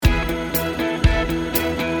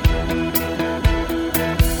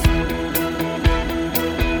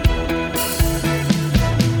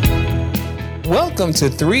welcome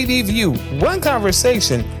to 3D View. One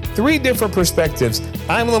conversation, three different perspectives.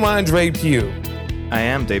 I'm Lamondre Pugh. I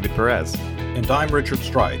am David Perez. And I'm Richard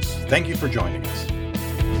Strides. Thank you for joining us.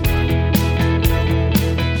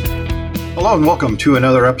 Hello and welcome to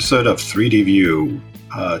another episode of 3D View.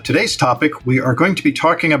 Today's topic, we are going to be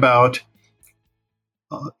talking about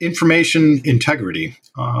information integrity,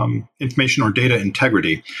 information or data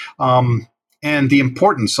integrity, and the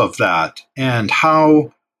importance of that, and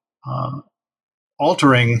how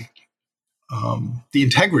altering the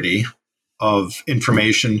integrity of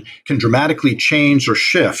information can dramatically change or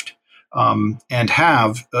shift and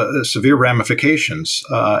have severe ramifications.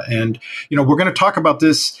 And we're going to talk about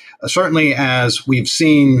this certainly as we've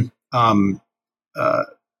seen as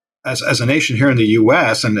a nation here in the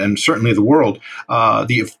U.S. and certainly the world,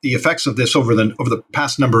 the effects of this over the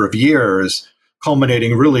past number of years,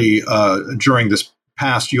 culminating really during this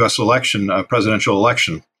past U.S. election, presidential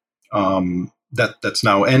election. That's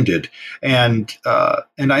now ended, and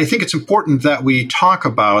I think it's important that we talk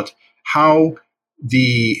about how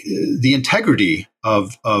the integrity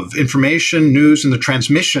of information, news, and the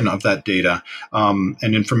transmission of that data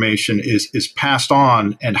and information is passed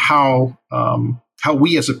on, and how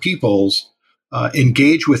we as a peoples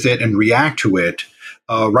engage with it and react to it,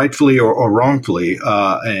 rightfully or wrongfully,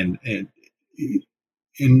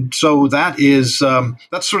 and so that is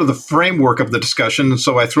that's sort of the framework of the discussion.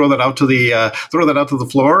 So I throw that out to the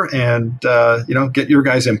floor, and get your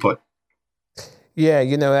guys' input. Yeah,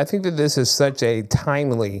 I think that this is such a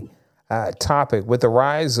timely topic with the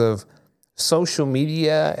rise of social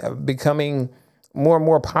media becoming more and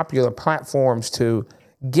more popular platforms to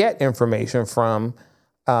get information from,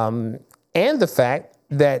 and the fact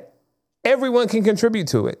that everyone can contribute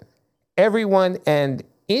to it. Everyone and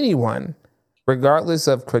anyone, regardless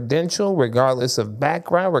of credential, regardless of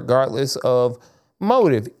background, regardless of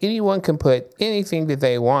motive, anyone can put anything that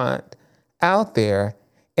they want out there.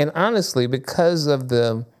 And honestly, because of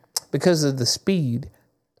the speed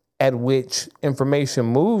at which information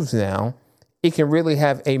moves now, it can really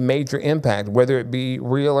have a major impact, whether it be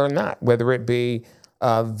real or not, whether it be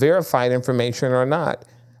verified information or not.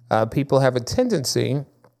 People have a tendency.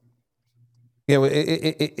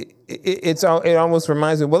 It almost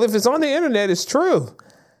reminds me, well, if it's on the internet, it's true.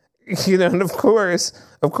 And of course,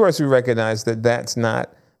 we recognize that that's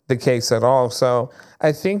not the case at all. So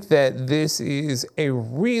I think that this is a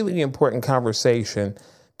really important conversation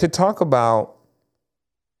to talk about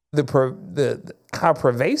how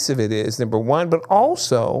pervasive it is, number one, but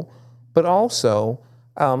also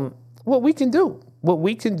what we can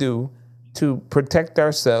do to protect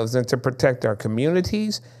ourselves and to protect our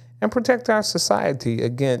communities and protect our society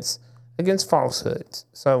against falsehoods.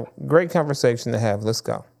 So great conversation to have. Let's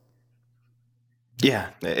go. Yeah,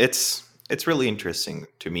 it's really interesting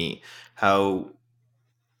to me how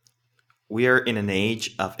we are in an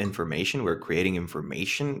age of information. We're creating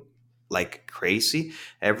information like crazy.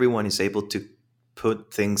 Everyone is able to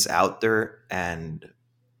put things out there and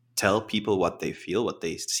tell people what they feel, what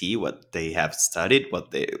they see, what they have studied,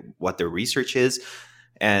 what their research is,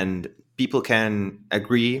 and people can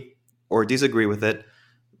agree or disagree with it.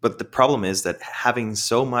 But the problem is that having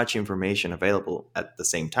so much information available at the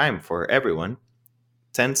same time for everyone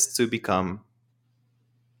tends to become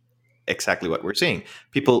exactly what we're seeing.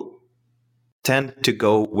 People tend to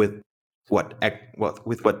go with what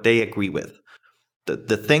they agree with.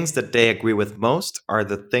 The things that they agree with most are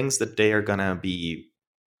the things that they are gonna be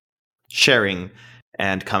sharing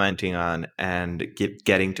and commenting on and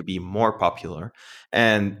getting to be more popular,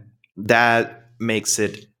 and that makes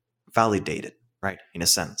it validated, right? In a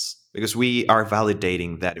sense, because we are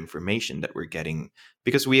validating that information that we're getting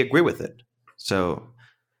because we agree with it. So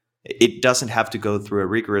it doesn't have to go through a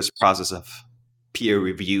rigorous process of peer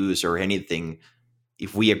reviews or anything.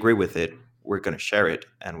 If we agree with it, we're going to share it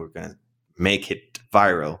and we're going to make it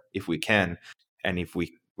viral if we can. And if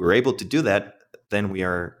we're able to do that, then we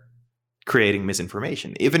are creating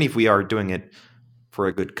misinformation, even if we are doing it for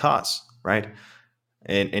a good cause, right?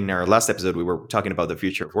 In our last episode, we were talking about the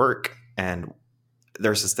future of work, and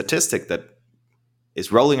there's a statistic that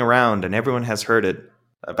is rolling around and everyone has heard it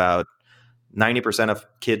about 90% of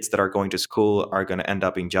kids that are going to school are going to end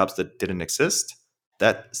up in jobs that didn't exist.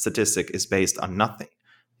 That statistic is based on nothing.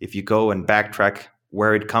 If you go and backtrack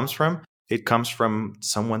where it comes from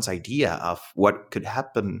someone's idea of what could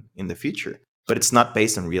happen in the future, but it's not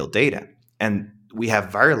based on real data. And we have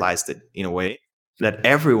viralized it in a way that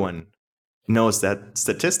everyone knows that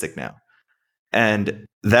statistic now. And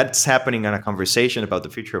that's happening on a conversation about the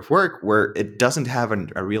future of work where it doesn't have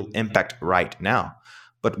a real impact right now.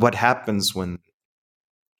 But what happens when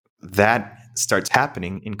that starts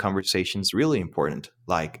happening in conversations really important,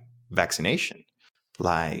 like vaccination,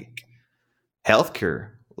 like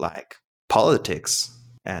healthcare, like politics,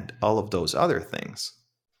 and all of those other things.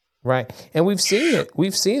 Right. And we've seen it.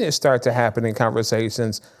 We've seen it start to happen in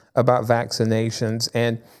conversations about vaccinations.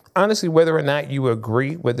 And honestly, whether or not you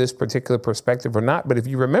agree with this particular perspective or not, but if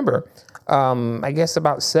you remember, I guess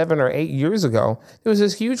about 7 or 8 years ago, there was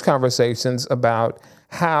this huge conversations about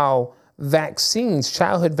how vaccines,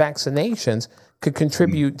 childhood vaccinations, could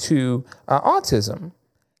contribute to autism.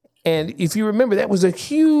 And if you remember, that was a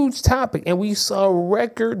huge topic, and we saw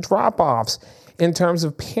record drop offs in terms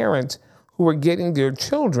of parents who were getting their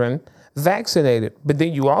children vaccinated. But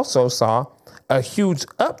then you also saw a huge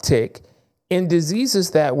uptick in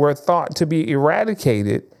diseases that were thought to be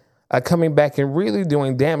eradicated coming back and really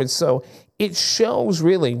doing damage. So it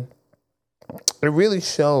really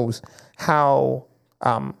shows how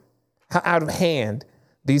out of hand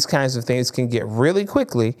these kinds of things can get really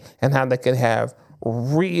quickly, and how they can have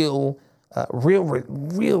real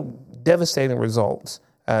devastating results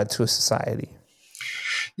to a society.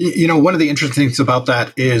 One of the interesting things about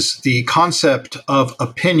that is the concept of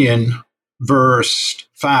opinion versus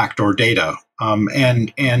fact or data,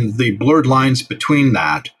 and the blurred lines between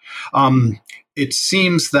that. It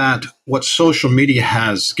seems that what social media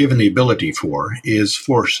has given the ability for is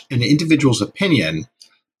for an individual's opinion,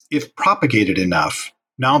 if propagated enough,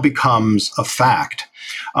 now becomes a fact,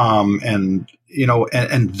 and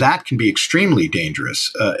that can be extremely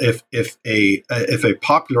dangerous if a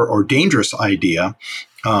popular or dangerous idea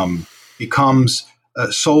becomes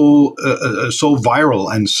so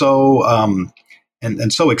viral and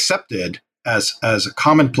so accepted as a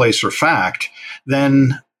commonplace or fact.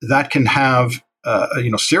 Then that can have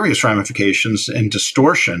serious ramifications and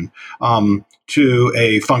distortion to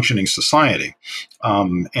a functioning society,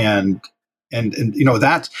 and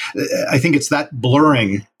that, I think it's that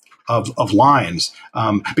blurring of lines,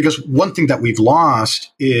 because one thing that we've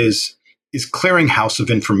lost is clearinghouse of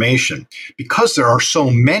information, because there are so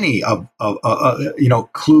many of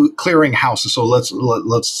clearinghouses. So let's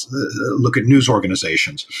look at news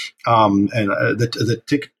organizations, and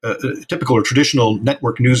the typical or traditional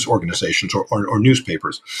network news organizations or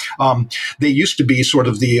newspapers. They used to be sort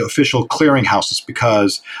of the official clearinghouses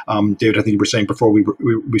because, David, I think you were saying before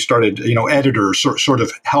we started, editors sort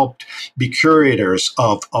of helped be curators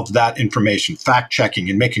of that information, fact checking,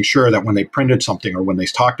 and making sure that when they printed something or when they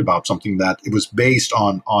talked about something, that it was based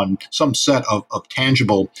on some set of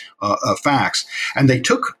tangible facts. And they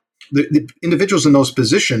took the individuals in those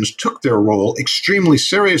positions took their role extremely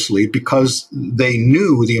seriously, because they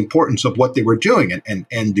knew the importance of what they were doing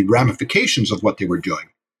and the ramifications of what they were doing.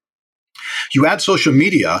 You add social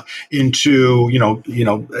media into,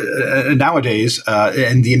 nowadays,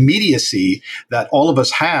 and the immediacy that all of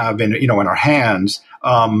us have in our hands,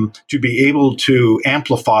 to be able to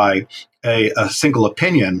amplify a single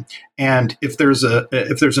opinion. And if there's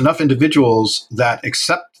enough individuals that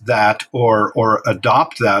accept that or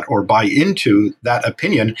adopt that or buy into that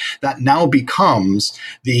opinion, that now becomes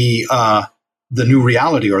the new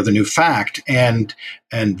reality or the new fact, and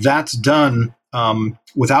that's done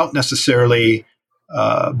without necessarily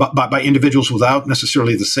by individuals without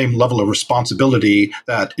necessarily the same level of responsibility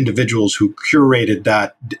that individuals who curated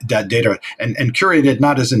that data, and curated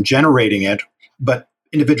not as in generating it, but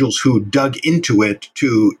individuals who dug into it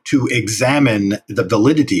to examine the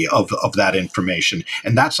validity of that information.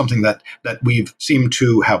 And that's something that we've seemed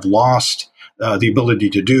to have lost the ability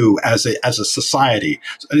to do as a society.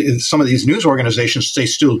 Some of these news organizations, they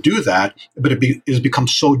still do that, but it has become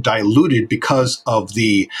so diluted because of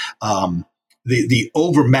the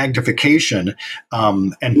over magnification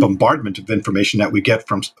and bombardment of information that we get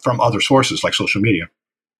from other sources like social media.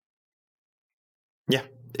 Yeah,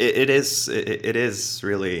 it is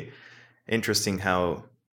really interesting how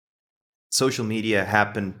social media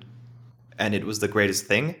happened and it was the greatest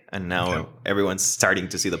thing, and now everyone's starting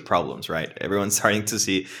to see the problems, right? Everyone's starting to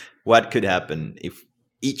see what could happen if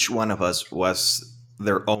each one of us was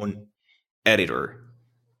their own editor,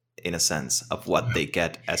 in a sense, of what they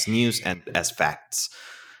get as news and as facts,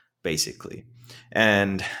 basically.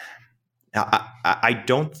 And I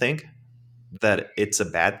don't think that it's a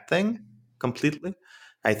bad thing completely.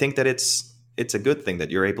 I think that it's a good thing that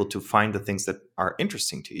you're able to find the things that are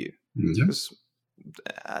interesting to you. Mm-hmm. Because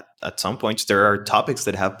at some points there are topics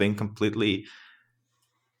that have been completely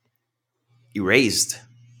erased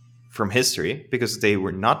from history because they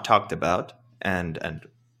were not talked about, and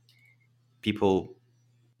people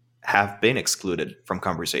have been excluded from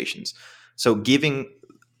conversations. So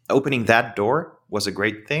opening that door was a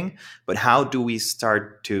great thing, but how do we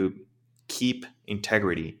start to keep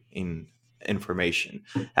integrity in information,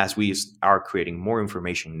 as we are creating more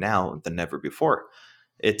information now than ever before.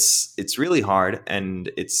 It's really hard,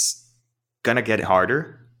 and it's gonna get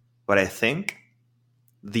harder. But I think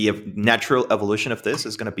the natural evolution of this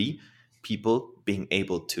is gonna be people being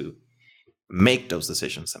able to make those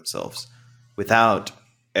decisions themselves without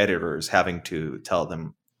editors having to tell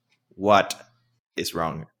them what is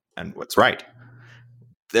wrong and what's right.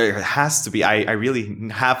 There has to be, I really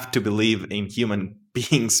have to believe in human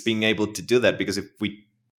beings being able to do that, because if we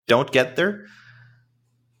don't get there,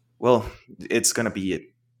 well, it's going to be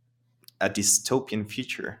a dystopian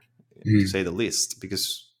future, to say the least,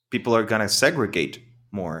 because people are going to segregate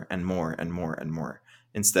more and more and more and more,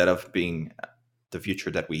 instead of being the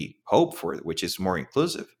future that we hope for, which is more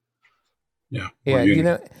inclusive. Yeah.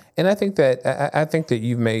 Yeah, and I think that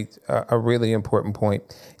you've made a really important point.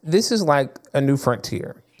 This is like a new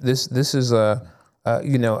frontier. This is a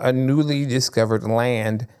a newly discovered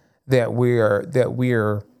land that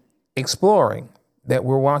we're exploring, that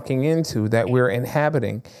we're walking into, that we're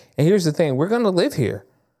inhabiting. And here's the thing: we're going to live here.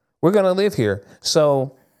 We're going to live here.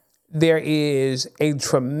 So there is a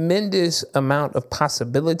tremendous amount of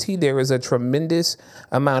possibility. There is a tremendous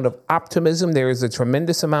amount of optimism. There is a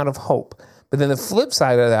tremendous amount of hope. But then the flip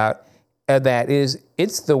side of that is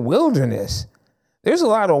it's the wilderness. There's a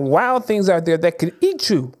lot of wild things out there that can eat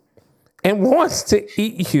you and wants to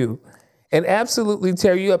eat you and absolutely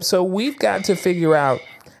tear you up. So we've got to figure out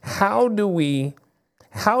how do we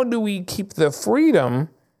keep the freedom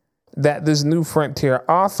that this new frontier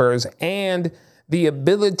offers and the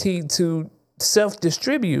ability to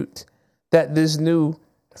self-distribute that this new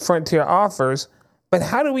frontier offers, but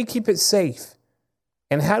how do we keep it safe?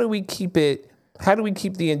 And how do we keep the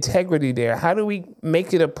integrity there? How do we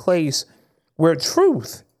make it a place where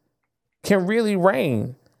truth can really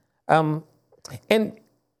reign? And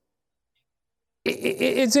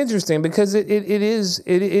it's interesting because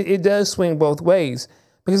it does swing both ways.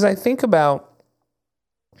 Because I think about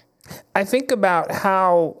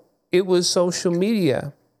how it was social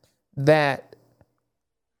media that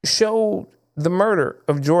showed the murder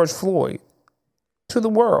of George Floyd to the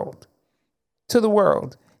world.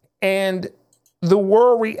 And the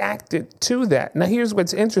world reacted to that. Now, here's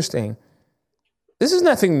what's interesting. This is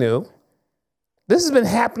nothing new. This has been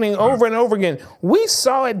happening over and over again. We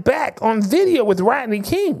saw it back on video with Rodney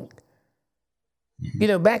King.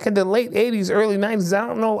 Back in the late 80s, early 90s. I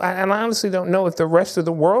don't know. I honestly don't know if the rest of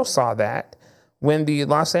the world saw that when the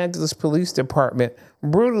Los Angeles Police Department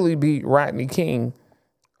brutally beat Rodney King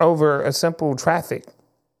over a simple traffic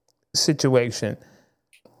situation.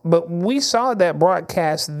 But we saw that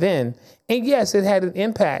broadcast then. And yes, it had an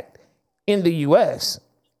impact in the U.S.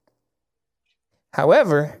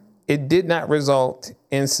 However, it did not result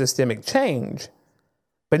in systemic change.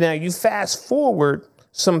 But now you fast forward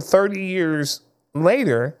some 30 years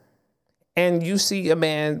later, and you see a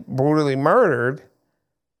man brutally murdered.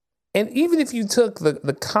 And even if you took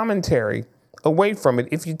the commentary away from it,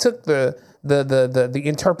 if you took the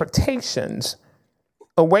interpretations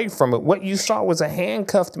away from it, what you saw was a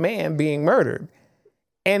handcuffed man being murdered.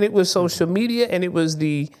 And it was social media, and it was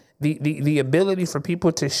the ability for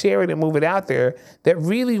people to share it and move it out there that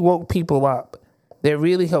really woke people up, that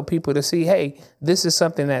really helped people to see, hey, this is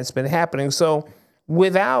something that's been happening. So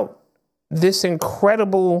without this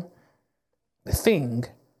incredible thing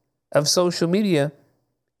of social media,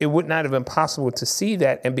 it would not have been possible to see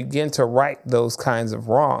that and begin to right those kinds of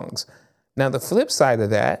wrongs. Now, the flip side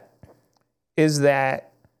of that is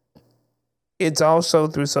that it's also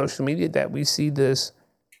through social media that we see this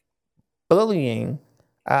bullying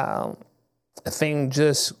thing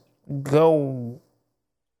just go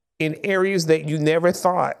in areas that you never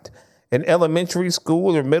thought an elementary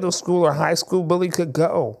school or middle school or high school bully could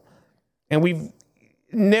go. And we've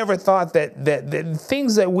never thought that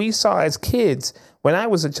things that we saw as kids, when I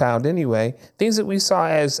was a child anyway, things that we saw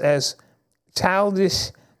as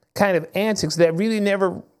childish kind of antics that really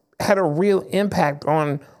never had a real impact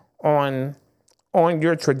on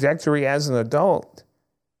your trajectory as an adult.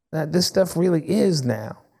 Now, this stuff really is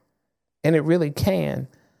now, and it really can.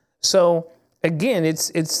 So again,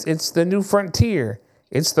 it's the new frontier.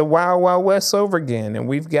 It's the Wild Wild West over again, and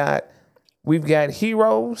we've got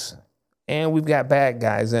heroes and we've got bad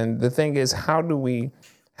guys. And the thing is, how do we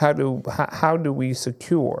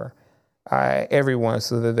secure everyone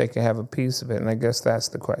so that they can have a piece of it? And I guess that's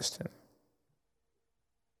the question.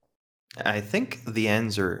 I think the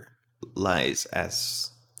answer lies,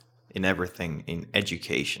 as in everything, in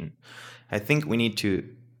education. I think we need to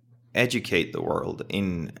educate the world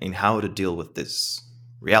in how to deal with this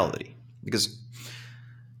reality, because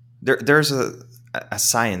there's a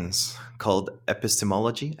science called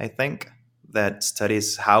epistemology, I think, that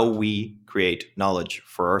studies how we create knowledge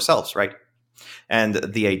for ourselves, right? And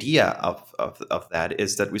the idea of that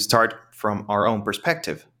is that we start from our own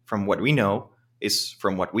perspective, from what we know is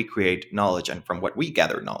from what we create knowledge and from what we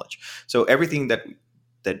gather knowledge. So everything that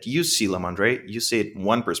you see, Lamondre, you see it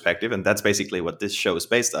one perspective, and that's basically what this show is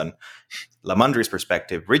based on. Lamondre's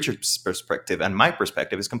perspective, Richard's perspective, and my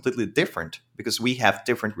perspective is completely different because we have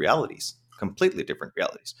different realities, completely different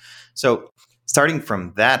realities. So starting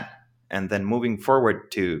from that and then moving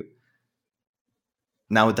forward to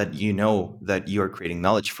now that you know that you're creating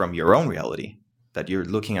knowledge from your own reality, that you're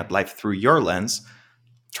looking at life through your lens,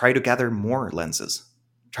 try to gather more lenses,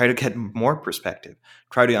 try to get more perspective,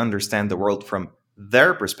 try to understand the world from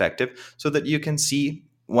their perspective so that you can see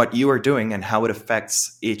what you are doing and how it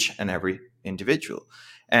affects each and every individual.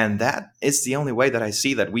 And that is the only way that I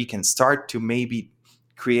see that we can start to maybe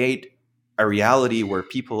create a reality where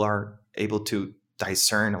people are able to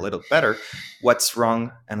discern a little better what's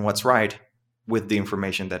wrong and what's right with the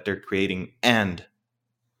information that they're creating and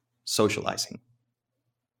socializing.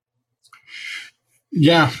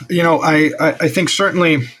 Yeah, I think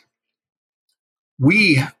certainly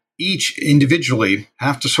we each individually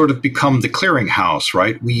have to sort of become the clearinghouse,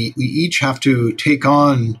 right? We each have to take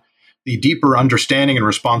on the deeper understanding and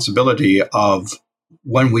responsibility of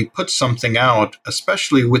when we put something out,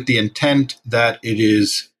 especially with the intent that it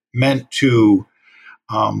is meant to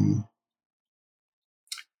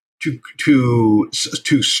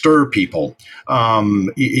stir people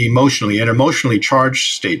emotionally, an emotionally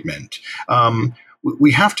charged statement.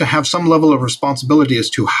 We have to have some level of responsibility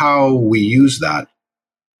as to how we use that,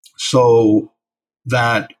 so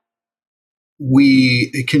that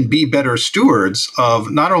we can be better stewards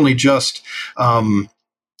of not only just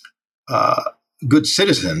good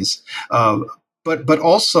citizens, but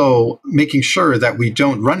also making sure that we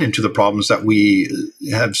don't run into the problems that we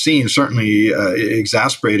have seen, certainly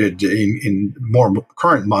exacerbated in more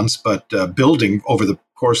current months, but building over the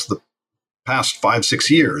course of the past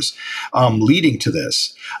 5-6 years, leading to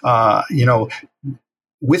this.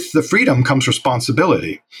 With the freedom comes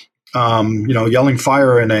responsibility. Yelling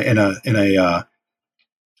fire in a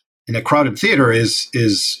crowded theater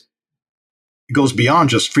goes beyond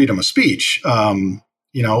just freedom of speech.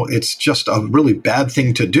 It's just a really bad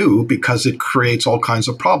thing to do because it creates all kinds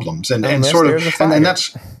of problems and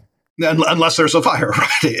that's unless there's a fire,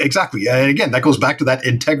 right? Exactly. And again, that goes back to that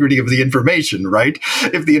integrity of the information, right?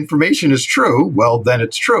 If the information is true, well, then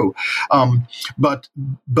it's true. But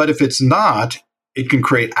if it's not, it can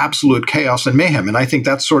create absolute chaos and mayhem. And I think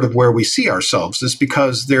that's sort of where we see ourselves, is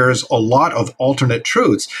because there's a lot of alternate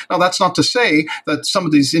truths. Now, that's not to say that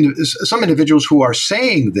some individuals who are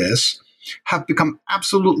saying this have become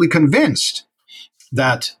absolutely convinced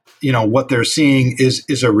that, what they're seeing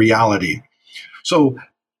is a reality. So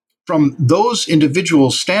from those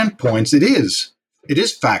individual standpoints, it is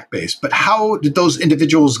fact-based. But how did those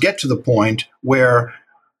individuals get to the point where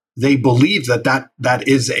they believe that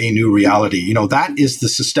is a new reality? That is the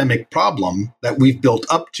systemic problem that we've built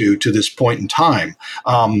up to this point in time,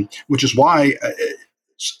 which is why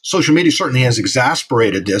social media certainly has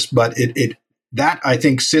exacerbated this, but that I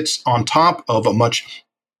think sits on top of a much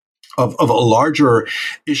of a larger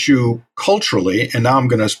issue culturally. And now I'm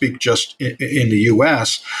going to speak just in the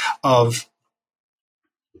U.S. of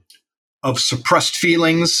suppressed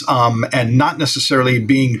feelings and not necessarily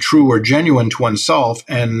being true or genuine to oneself.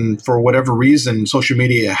 And for whatever reason, social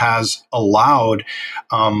media has allowed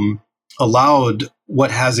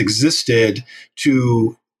what has existed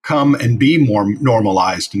to come and be more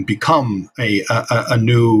normalized and become a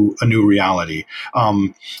new reality.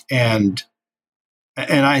 And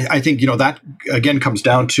I think that again comes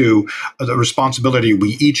down to the responsibility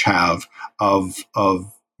we each have of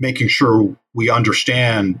making sure we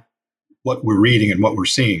understand what we're reading and what we're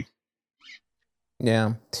seeing.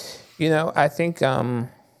 Yeah. I think, David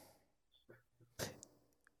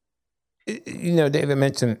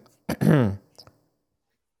mentioned the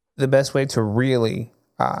best way to really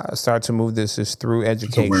start to move this is through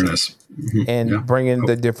education. Awareness. Mm-hmm. And bringing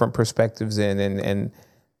the different perspectives in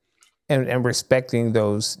and respecting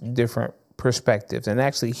those different perspectives and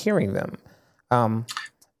actually hearing them.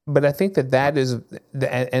 But I think that is,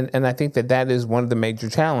 and I think that is one of the major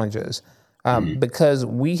challenges, because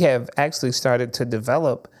we have actually started to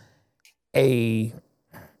develop a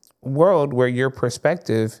world where your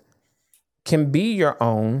perspective can be your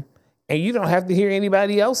own and you don't have to hear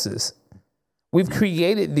anybody else's. We've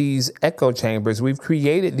created these echo chambers. We've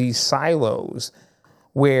created these silos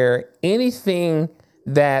where anything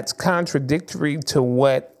that's contradictory to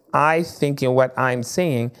what I think and what I'm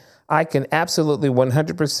saying, I can absolutely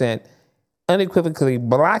 100% unequivocally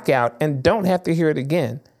block out and don't have to hear it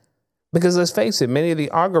again. Because let's face it, many of the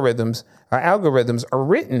algorithms are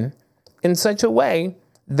written in such a way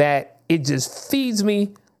that it just feeds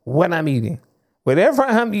me what I'm eating. Whatever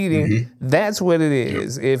I'm eating, that's what it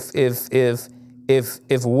is. If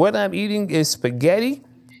what I'm eating is spaghetti,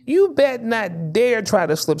 you bet not dare try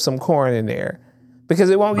to slip some corn in there, because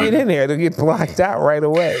it won't get in there. It'll get blocked out right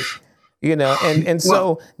away. And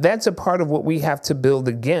so that's a part of what we have to build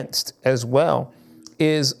against as well,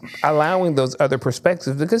 is allowing those other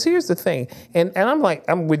perspectives. Because here's the thing, and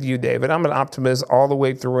I'm with you, David. I'm an optimist all the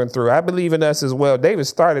way through and through. I believe in us as well. David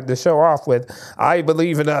started the show off with, I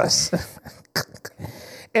believe in us.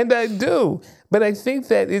 And I do. But I think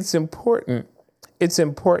that it's important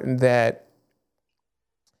that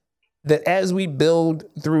as we build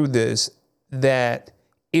through this, that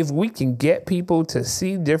if we can get people to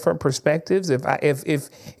see different perspectives,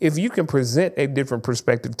 if you can present a different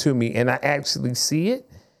perspective to me and I actually see it,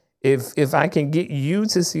 if I can get you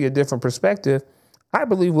to see a different perspective, I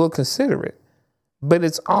believe we'll consider it. But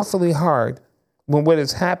it's awfully hard when what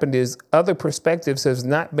has happened is other perspectives have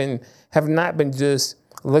not been just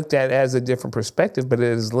looked at as a different perspective, but it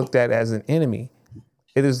is looked at as an enemy.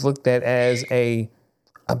 It is looked at as a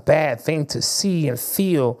bad thing to see and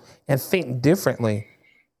feel and think differently.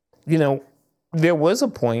 There was a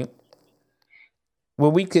point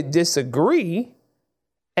where we could disagree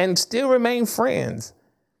and still remain friends.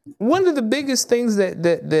 One of the biggest things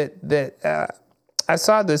that I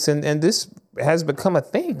saw this, and this has become a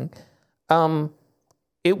thing,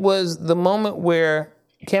 it was the moment where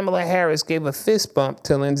Kamala Harris gave a fist bump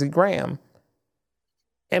to Lindsey Graham.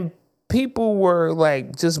 And people were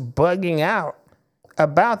like just bugging out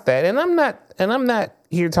about that. And I'm not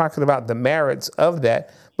here talking about the merits of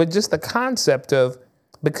that, but just the concept of,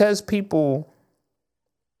 because people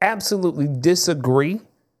absolutely disagree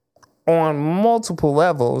on multiple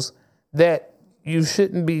levels, that you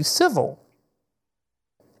shouldn't be civil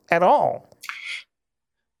at all.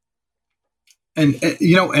 And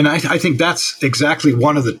I think that's exactly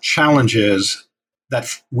one of the challenges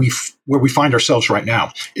that where we find ourselves right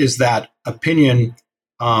now, is that opinion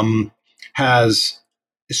is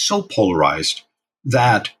so polarized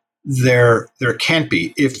that there can't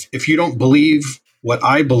be. If you don't believe what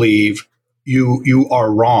I believe, you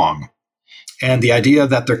are wrong. And the idea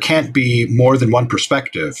that there can't be more than one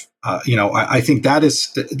perspective, I think that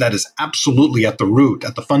is absolutely at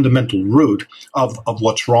the fundamental root of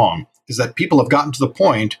what's wrong, is that people have gotten to the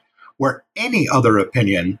point where any other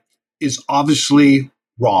opinion is obviously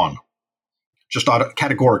wrong, just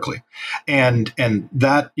categorically. And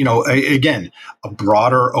that, again, a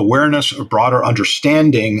broader awareness, a broader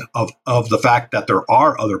understanding of the fact that there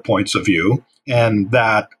are other points of view, and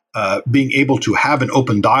that being able to have an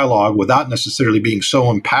open dialogue without necessarily being so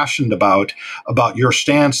impassioned about your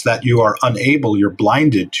stance that you're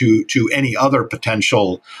blinded to any other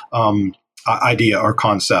potential idea or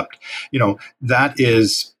concept. That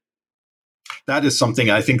is something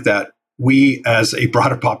I think that we as a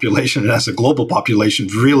broader population and as a global population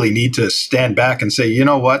really need to stand back and say, you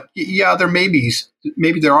know what? Yeah, maybe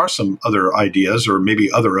there are some other ideas or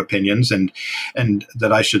maybe other opinions and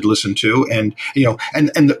that I should listen to. And,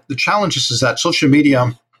 the challenge is that social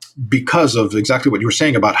media, because of exactly what you were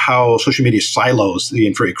saying about how social media silos the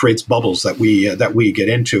info, it creates bubbles that we get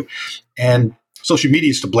into. And social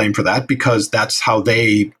media is to blame for that, because that's how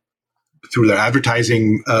they, through their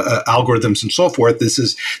advertising algorithms and so forth, this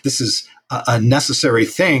is a necessary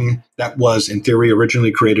thing that was in theory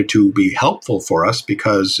originally created to be helpful for us,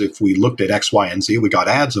 because if we looked at X, Y, and Z, we got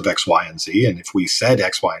ads of X, Y, and Z. And if we said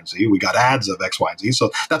X, Y, and Z, we got ads of X, Y, and Z.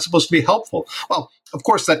 So that's supposed to be helpful. Well, of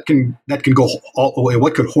course, that can go all the way.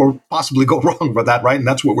 What could possibly go wrong with that, right? And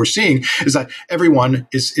that's what we're seeing, is that everyone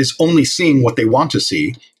is only seeing what they want to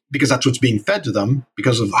see, because that's what's being fed to them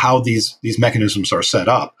because of how these mechanisms are set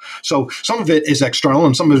up. So some of it is external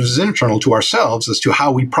and some of it is internal to ourselves as to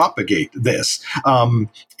how we propagate this.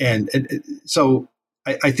 So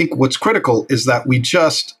I think what's critical is that we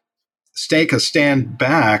just take a stand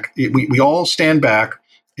back. We all stand back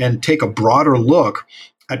and take a broader look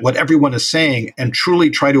at what everyone is saying and truly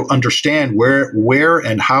try to understand where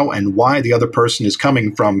and how and why the other person is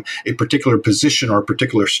coming from a particular position or a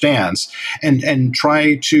particular stance, and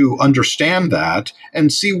try to understand that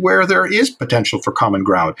and see where there is potential for common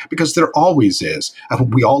ground, because there always is.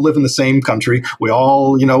 We all live in the same country. We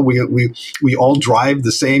all, we all drive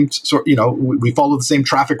the same sort, we follow the same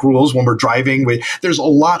traffic rules when we're driving. There's a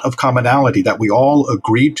lot of commonality that we all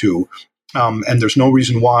agree to. And there's no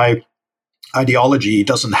reason why ideology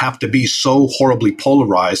doesn't have to be so horribly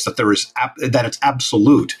polarized that that it's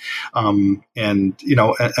absolute. And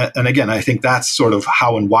again, I think that's sort of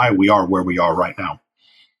how and why we are where we are right now.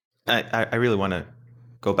 I really want to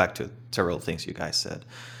go back to several things you guys said.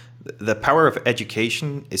 The power of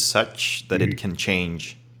education is such that it can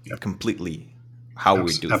change completely how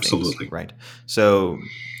we do things. Right. So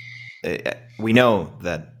we know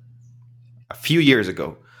that a few years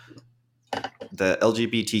ago, the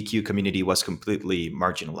LGBTQ community was completely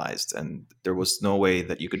marginalized, and there was no way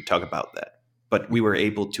that you could talk about that. But we were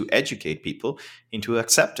able to educate people into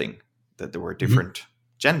accepting that there were different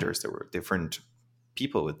genders, there were different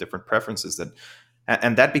people with different preferences,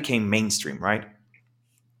 and that became mainstream, right?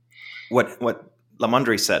 What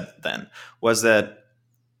Lamondre said then was that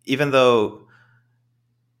even though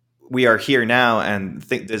we are here now and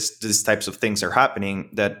think these types of things are happening,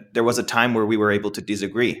 that there was a time where we were able to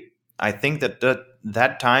disagree. I think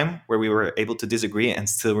that time where we were able to disagree and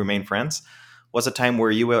still remain friends was a time where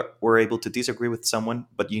you were able to disagree with someone,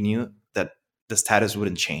 but you knew that the status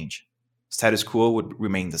wouldn't change. Status quo would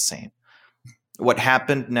remain the same. What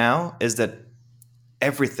happened now is that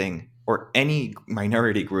everything or any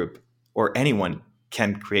minority group or anyone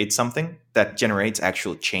can create something that generates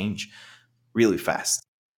actual change really fast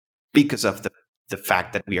because of the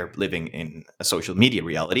fact that we are living in a social media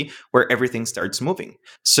reality where everything starts moving.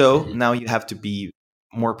 So now you have to be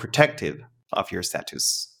more protective of your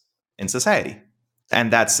status in society.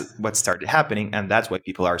 And that's what started happening. And that's why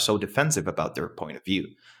people are so defensive about their point of view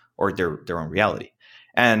or their own reality.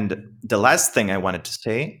 And the last thing I wanted to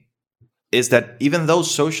say is that even though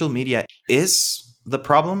social media is the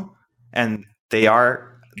problem and they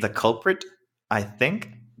are the culprit, I think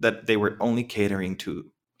that they were only catering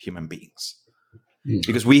to human beings.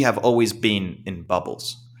 Because we have always been in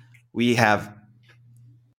bubbles. We have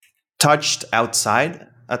touched outside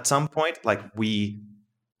at some point, like we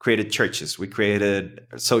created churches, we created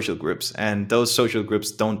social groups, and those social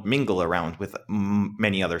groups don't mingle around with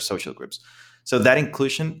many other social groups. So that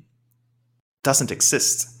inclusion doesn't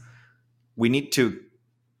exist. We need to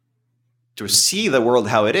see the world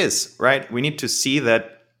how it is, right? We need to see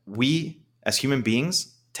that we as human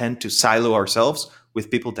beings tend to silo ourselves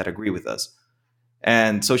with people that agree with us.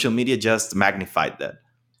 And social media just magnified that.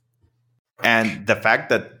 And the fact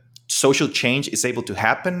that social change is able to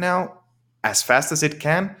happen now as fast as it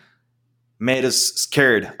can made us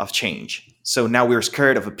scared of change. So now we're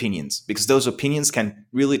scared of opinions because those opinions can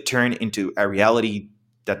really turn into a reality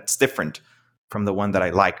that's different from the one that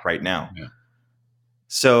I like right now. Yeah.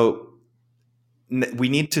 So we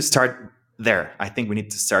need to start there. I think we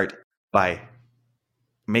need to start by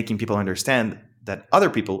making people understand that other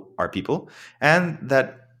people are people and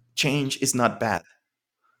that change is not bad.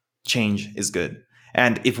 Change is good.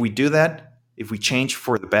 And if we do that, if we change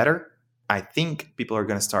for the better, I think people are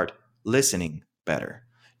going to start listening better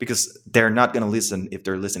because they're not going to listen if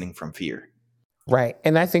they're listening from fear. Right.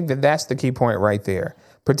 And I think that that's the key point right there,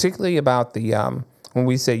 particularly about the when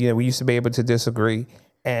we say, we used to be able to disagree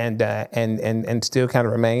and still kind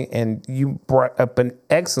of remain. And you brought up an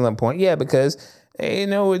excellent point. Yeah, because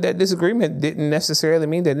that disagreement didn't necessarily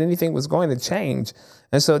mean that anything was going to change.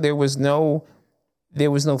 And so there was no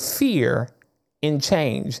fear in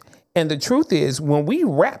change. And the truth is, when we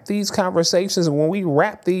wrap these conversations, when we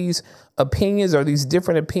wrap these opinions or these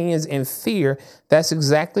different opinions in fear, that's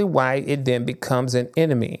exactly why it then becomes an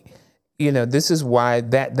enemy. This is why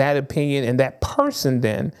that opinion and that person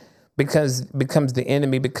then becomes the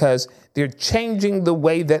enemy, because they're changing the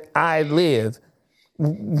way that I live.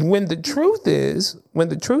 When the truth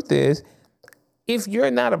is, if you're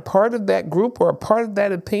not a part of that group or a part of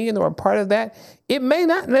that opinion or a part of that, it may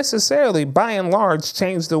not necessarily, by and large,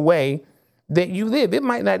 change the way that you live. It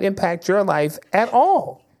might not impact your life at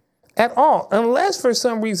all, unless for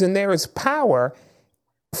some reason there is power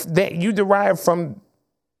that you derive from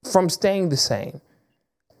staying the same.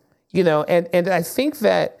 And I think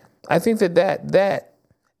that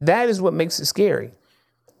is what makes it scary.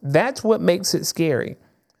 That's what makes it scary.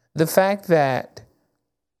 The fact that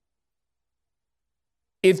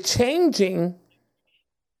if changing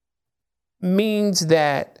means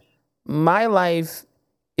that my life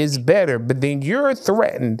is better, but then you're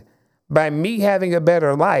threatened by me having a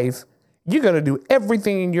better life, you're going to do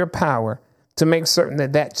everything in your power to make certain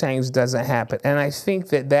that change doesn't happen. And I think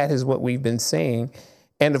that is what we've been saying.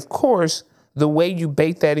 And of course, the way you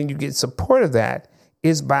bait that and you get support of that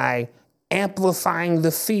is by amplifying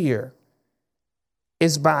the fear,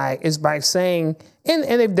 is by saying, and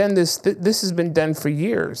they've done this. This has been done for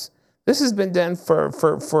years. This has been done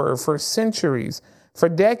for centuries, for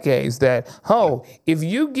decades. That if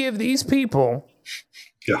you give these people,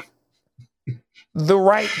 the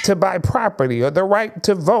right to buy property or the right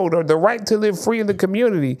to vote or the right to live free in the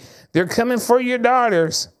community. They're coming for your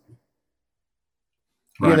daughters.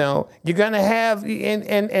 Right. You know, you're going to have,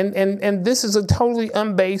 and this is a totally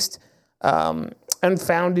unbased,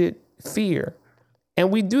 unfounded fear.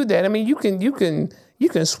 And we do that. I mean, you can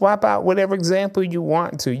swap out whatever example you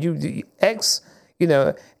want to. X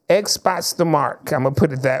spots the mark. I'm gonna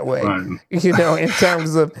put it that way. Right. You know, in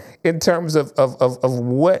terms of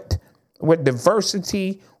what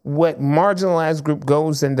diversity, what marginalized group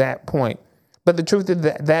goes in that point. But the truth is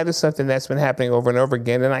that is something that's been happening over and over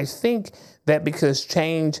again. And I think that because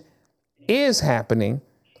change is happening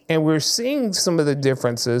and we're seeing some of the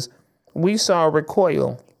differences, we saw a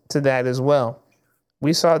recoil to that as well.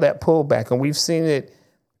 We saw that pullback, and we've seen it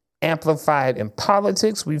amplified in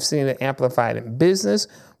politics. We've seen it amplified in business.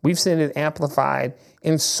 We've seen it amplified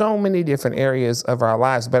in so many different areas of our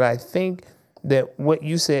lives. But I think that what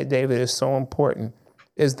you said, David, is so important,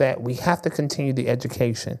 is that we have to continue the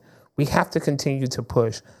education. We have to continue to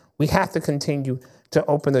push. We have to continue to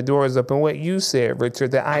open the doors up. And what you said, Richard,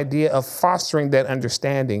 the idea of fostering that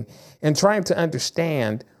understanding and trying to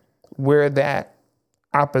understand where that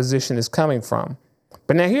opposition is coming from.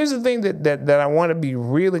 But now here's the thing that I want to be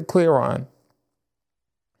really clear on.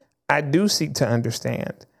 I do seek to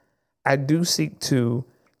understand. I do seek to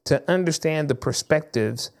understand the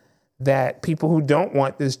perspectives that people who don't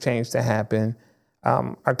want this change to happen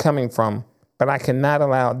are coming from. But I cannot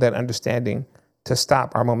allow that understanding to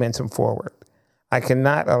stop our momentum forward. I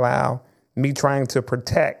cannot allow me trying to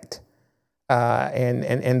protect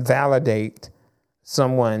and validate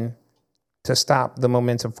someone to stop the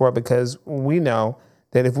momentum forward, because we know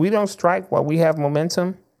that if we don't strike while we have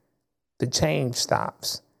momentum, the change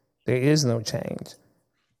stops. There is no change.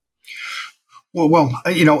 Well,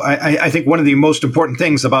 I think one of the most important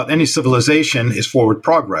things about any civilization is forward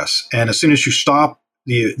progress. And as soon as you stop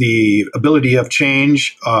the ability of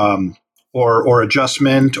change or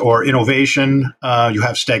adjustment or innovation, you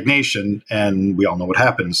have stagnation. And we all know what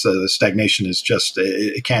happens. Stagnation is just,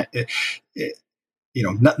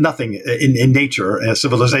 nothing in nature,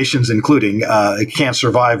 civilizations including, can't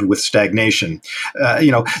survive with stagnation.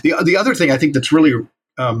 The other thing I think that's really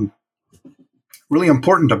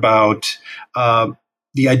important about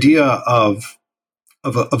the idea of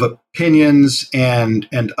opinions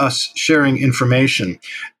and us sharing information.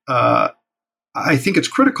 I think it's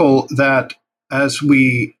critical that as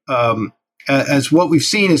what we've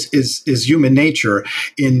seen is human nature,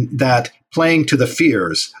 in that playing to the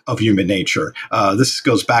fears of human nature. This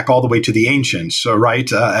goes back all the way to the ancients, right?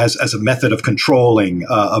 As a method of controlling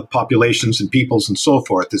of populations and peoples and so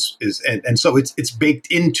forth. So it's baked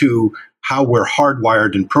into how we're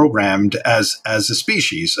hardwired and programmed as a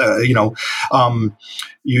species.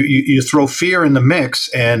 You throw fear in the mix,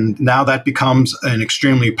 and now that becomes an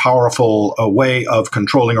extremely powerful way of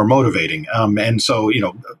controlling or motivating. And so,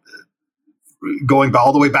 going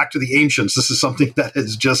all the way back to the ancients, this is something that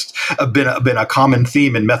has just been a common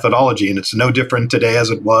theme in methodology, and it's no different today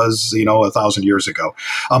as it was, 1,000 years ago.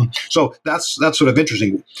 So that's sort of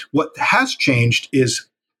interesting. What has changed is,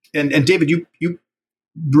 and David, you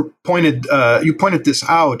pointed this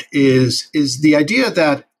out, is the idea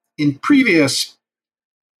that in previous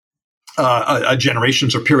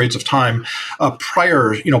generations or periods of time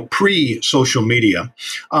prior, pre-social media,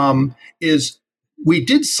 is we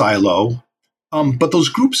did silo. But those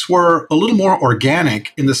groups were a little more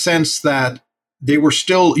organic in the sense that they were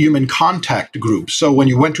still human contact groups. So when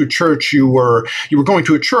you went to church, you were going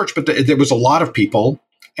to a church, but there was a lot of people,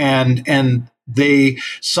 and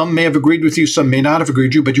some may have agreed with you, some may not have agreed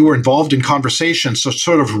with you, but you were involved in conversations, so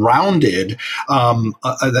sort of rounded,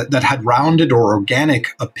 that had rounded or organic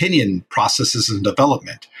opinion processes and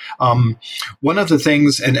development. One of the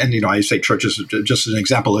things, and I say church is just an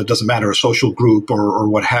example, it doesn't matter, a social group or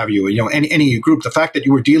what have you, any group, the fact that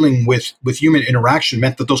you were dealing with human interaction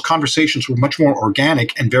meant that those conversations were much more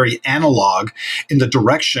organic and very analog in the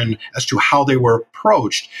direction as to how they were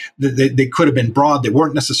approached. They could have been broad, they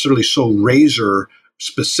weren't necessarily so razor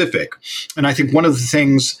specific. And I think one of the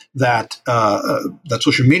things that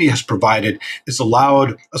social media has provided is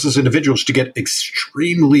allowed us as individuals to get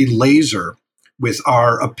extremely laser with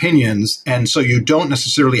our opinions. And so you don't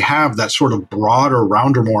necessarily have that sort of broader,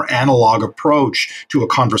 rounder, more analog approach to a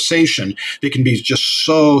conversation. They can be just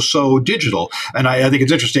so digital. And I think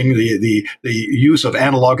it's interesting, the use of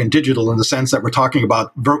analog and digital in the sense that we're talking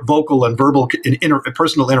about vocal and verbal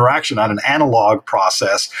personal interaction on an analog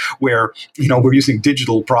process, where, we're using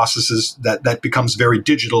digital processes that becomes very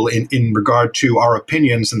digital in regard to our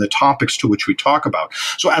opinions and the topics to which we talk about.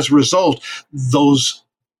 So as a result, those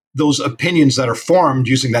those opinions that are formed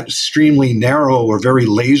using that extremely narrow or very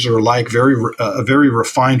laser-like, very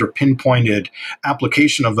refined or pinpointed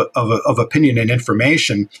application of opinion and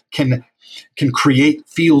information can create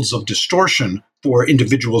fields of distortion for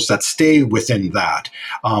individuals that stay within that,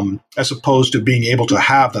 as opposed to being able to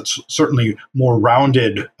have that's certainly more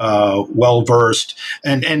rounded, well-versed,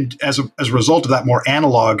 and as a result of that more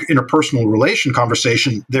analog interpersonal relation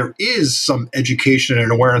conversation, there is some education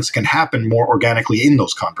and awareness that can happen more organically in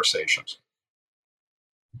those conversations.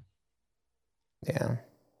 Yeah,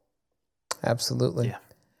 absolutely. Yeah.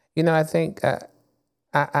 You know, I think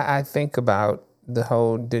I think about the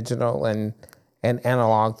whole digital and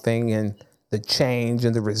analog thing, and the change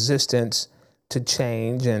and the resistance to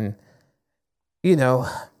change. And, you know,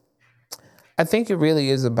 I think it really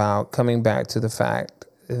is about coming back to the fact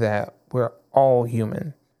that we're all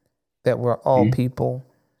human, that we're all people,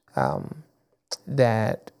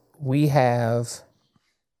 that we have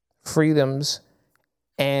freedoms,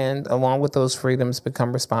 and along with those freedoms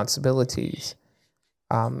become responsibilities.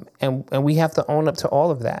 And we have to own up to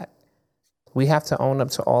all of that. We have to own up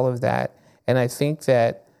to all of that. And I think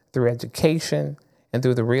that through education and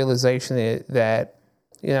through the realization that,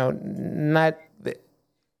 you know,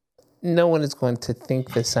 no one is going to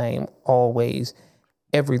think the same always,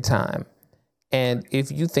 every time. And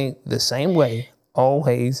if you think the same way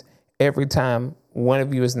always, every time, one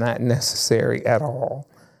of you is not necessary at all.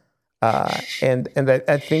 And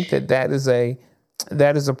I think that is a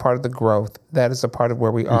part of the growth. That is a part of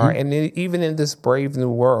where we are. And even in this brave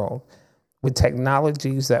new world, with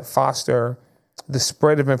technologies that foster the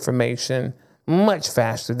spread of information much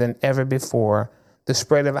faster than ever before, the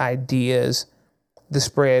spread of ideas, the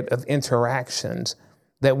spread of interactions,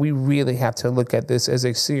 that we really have to look at this as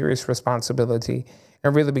a serious responsibility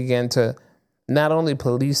and really begin to not only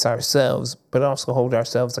police ourselves, but also hold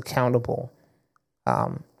ourselves accountable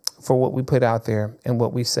for what we put out there and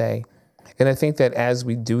what we say. And I think that as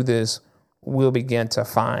we do this, we'll begin to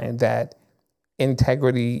find that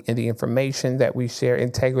integrity in the information that we share,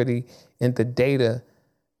 integrity in the data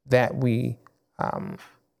that we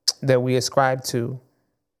ascribe to,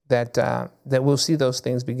 that we'll see those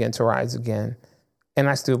things begin to rise again. And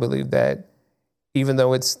I still believe that even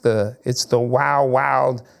though it's the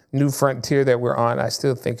wild new frontier that we're on, I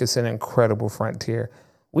still think it's an incredible frontier.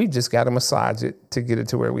 We've just got to massage it to get it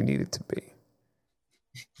to where we need it to be.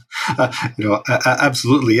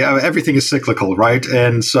 Absolutely. Yeah, everything is cyclical, right?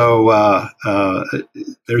 And so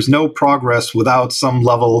there's no progress without some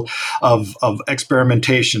level of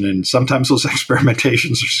experimentation. And sometimes those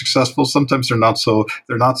experimentations are successful, sometimes they're not so.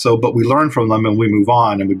 But we learn from them and we move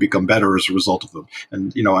on and we become better as a result of them.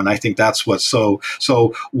 And and I think that's what's so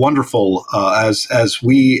wonderful as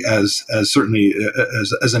we as certainly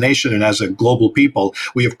as a nation and as a global people,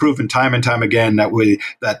 we have proven time and time again that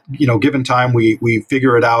given time we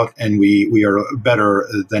figure it out. And we are better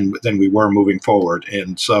than we were moving forward.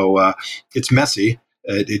 And so it's messy.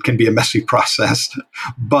 It can be a messy process,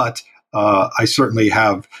 but I certainly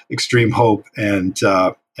have extreme hope and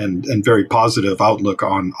very positive outlook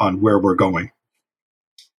on where we're going.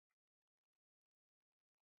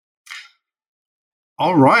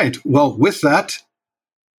 All right. Well, with that,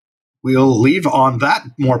 we'll leave on that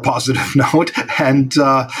more positive note, and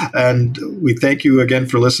we thank you again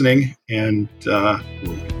for listening, and we'll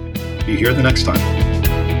be here the next time.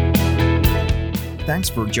 Thanks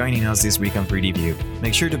for joining us this week on 3D View.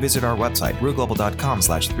 Make sure to visit our website,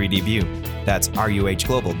 ruhglobal.com/3dview. That's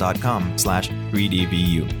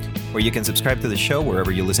ruhglobal.com/3dvu, where you can subscribe to the show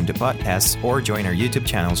wherever you listen to podcasts, or join our YouTube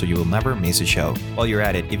channel so you will never miss a show. While you're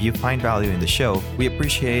at it, if you find value in the show, we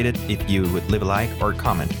appreciate it if you would leave a like or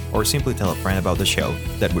comment, or simply tell a friend about the show.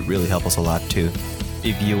 That would really help us a lot too.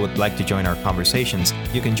 If you would like to join our conversations,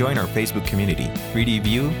 you can join our Facebook community, 3D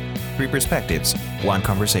View, 3 Perspectives, 1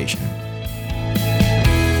 Conversation.